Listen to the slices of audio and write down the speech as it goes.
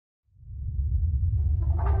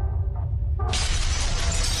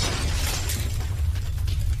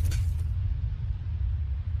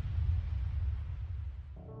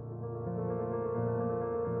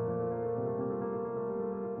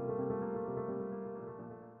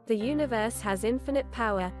The universe has infinite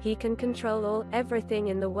power, he can control all, everything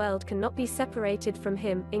in the world cannot be separated from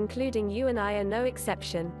him, including you and I are no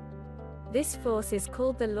exception. This force is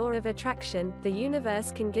called the law of attraction. The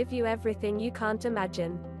universe can give you everything you can't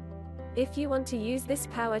imagine. If you want to use this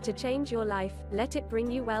power to change your life, let it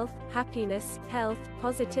bring you wealth, happiness, health,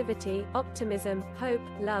 positivity, optimism, hope,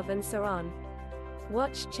 love and so on.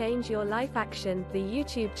 Watch Change Your Life Action, the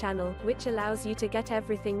YouTube channel, which allows you to get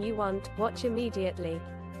everything you want. Watch immediately.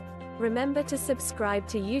 Remember to subscribe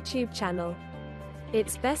to YouTube channel.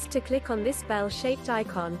 It's best to click on this bell-shaped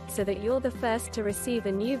icon, so that you're the first to receive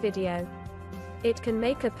a new video. It can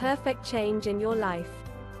make a perfect change in your life.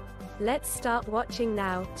 Let's start watching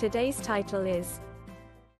now. Today's title is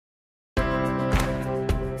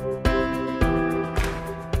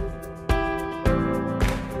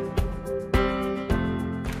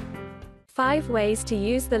 5 ways to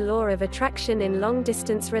use the law of attraction in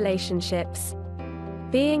long-distance relationships.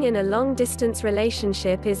 Being in a long-distance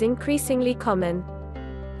relationship is increasingly common.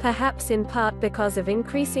 Perhaps in part because of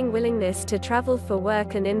increasing willingness to travel for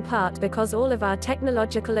work and in part because all of our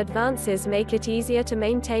technological advances make it easier to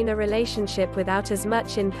maintain a relationship without as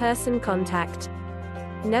much in-person contact.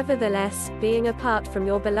 Nevertheless, being apart from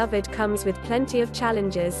your beloved comes with plenty of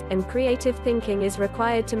challenges, and creative thinking is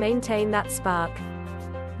required to maintain that spark.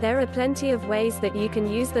 There are plenty of ways that you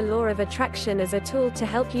can use the law of attraction as a tool to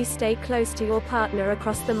help you stay close to your partner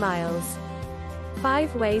across the miles.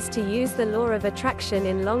 5 ways to use the law of attraction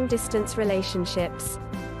in long-distance relationships.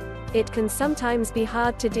 It can sometimes be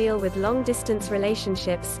hard to deal with long-distance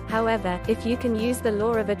relationships, however, if you can use the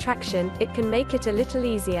law of attraction, it can make it a little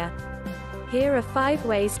easier. Here are 5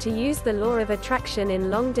 ways to use the law of attraction in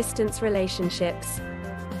long-distance relationships.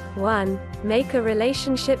 1. Make a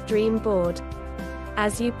relationship dream board.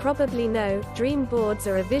 As you probably know, dream boards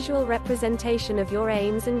are a visual representation of your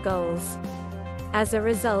aims and goals. As a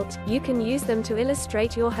result, you can use them to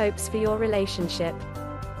illustrate your hopes for your relationship.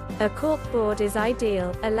 A cork board is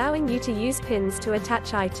ideal, allowing you to use pins to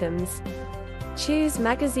attach items. Choose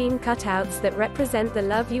magazine cutouts that represent the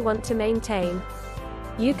love you want to maintain.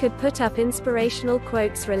 You could put up inspirational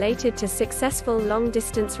quotes related to successful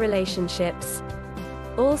long-distance relationships.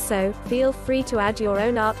 Also, feel free to add your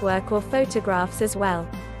own artwork or photographs as well.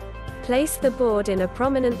 Place the board in a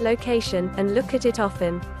prominent location, and look at it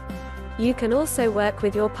often. You can also work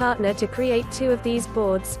with your partner to create 2 of these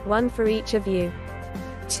boards, one for each of you.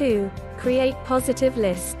 2. Create positive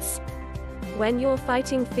lists. When you're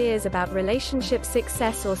fighting fears about relationship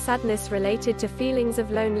success or sadness related to feelings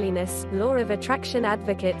of loneliness, law of attraction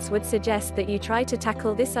advocates would suggest that you try to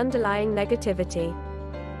tackle this underlying negativity.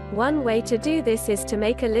 One way to do this is to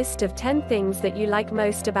make a list of 10 things that you like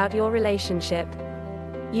most about your relationship.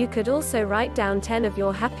 You could also write down 10 of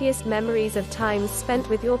your happiest memories of times spent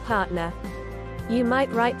with your partner. You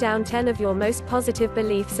might write down 10 of your most positive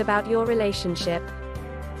beliefs about your relationship.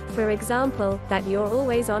 For example, that you're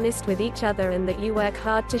always honest with each other and that you work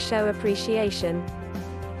hard to show appreciation.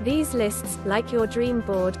 These lists, like your dream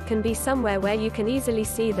board, can be somewhere where you can easily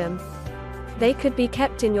see them. They could be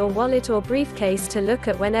kept in your wallet or briefcase to look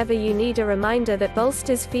at whenever you need a reminder that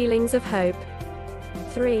bolsters feelings of hope.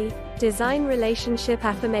 3. Design relationship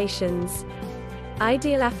affirmations.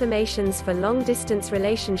 Ideal affirmations for long-distance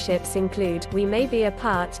relationships include, "We may be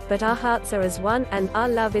apart, but our hearts are as one," and "Our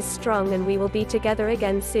love is strong and we will be together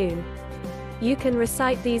again soon." You can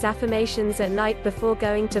recite these affirmations at night before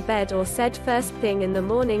going to bed or said first thing in the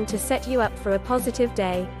morning to set you up for a positive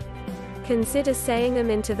day. Consider saying them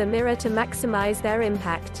into the mirror to maximize their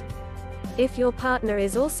impact. If your partner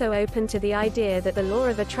is also open to the idea that the law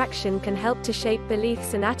of attraction can help to shape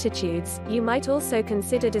beliefs and attitudes, you might also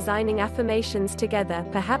consider designing affirmations together,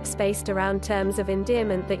 perhaps based around terms of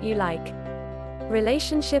endearment that you like.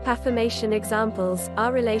 Relationship affirmation examples: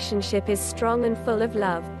 Our relationship is strong and full of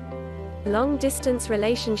love. Long-distance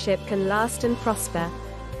relationship can last and prosper.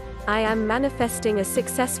 I am manifesting a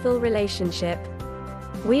successful relationship.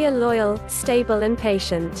 We are loyal, stable and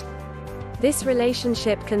patient. This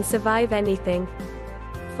relationship can survive anything.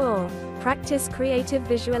 4. Practice creative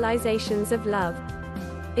visualizations of love.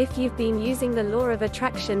 If you've been using the law of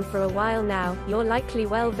attraction for a while now, you're likely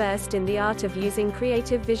well versed in the art of using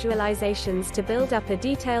creative visualizations to build up a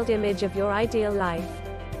detailed image of your ideal life.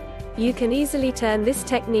 You can easily turn this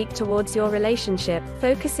technique towards your relationship,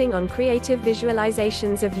 focusing on creative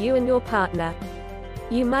visualizations of you and your partner.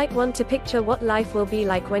 You might want to picture what life will be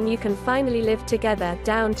like when you can finally live together,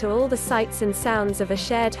 down to all the sights and sounds of a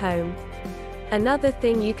shared home. Another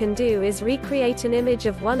thing you can do is recreate an image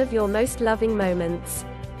of one of your most loving moments.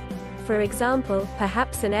 For example,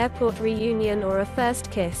 perhaps an airport reunion or a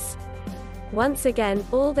first kiss. Once again,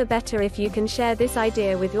 all the better if you can share this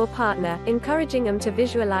idea with your partner, encouraging them to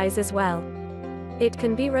visualize as well. It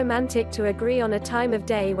can be romantic to agree on a time of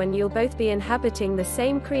day when you'll both be inhabiting the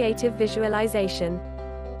same creative visualization.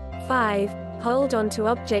 5. Hold on to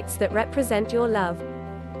objects that represent your love.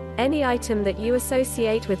 Any item that you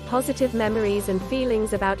associate with positive memories and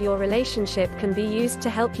feelings about your relationship can be used to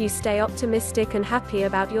help you stay optimistic and happy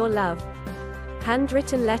about your love.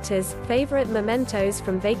 Handwritten letters, favorite mementos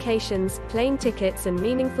from vacations, plane tickets, and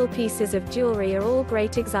meaningful pieces of jewelry are all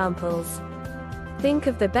great examples. Think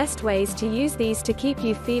of the best ways to use these to keep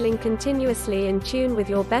you feeling continuously in tune with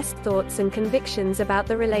your best thoughts and convictions about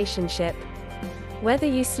the relationship. Whether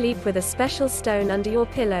you sleep with a special stone under your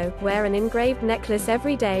pillow, wear an engraved necklace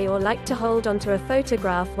every day, or like to hold onto a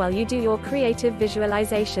photograph while you do your creative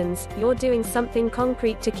visualizations, you're doing something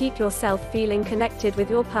concrete to keep yourself feeling connected with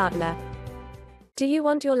your partner. Do you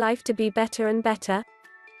want your life to be better and better?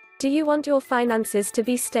 Do you want your finances to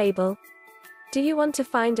be stable? Do you want to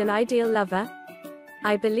find an ideal lover?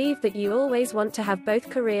 I believe that you always want to have both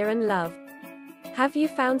career and love. Have you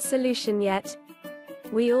found solution yet?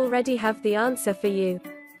 We already have the answer for you.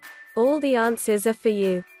 All the answers are for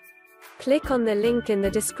you. Click on the link in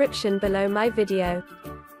the description below my video.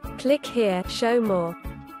 Click here, show more.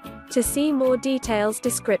 To see more details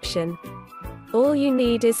description. All you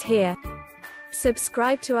need is here.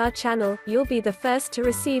 Subscribe to our channel, you'll be the first to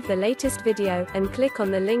receive the latest video, and click on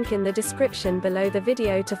the link in the description below the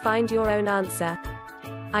video to find your own answer.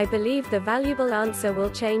 I believe the valuable answer will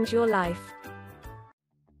change your life.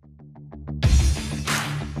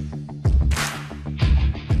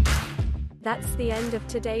 That's the end of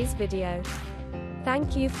today's video.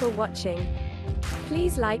 Thank you for watching.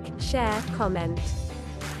 Please like, share, comment.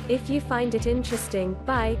 If you find it interesting,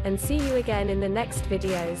 bye, and see you again in the next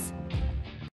videos.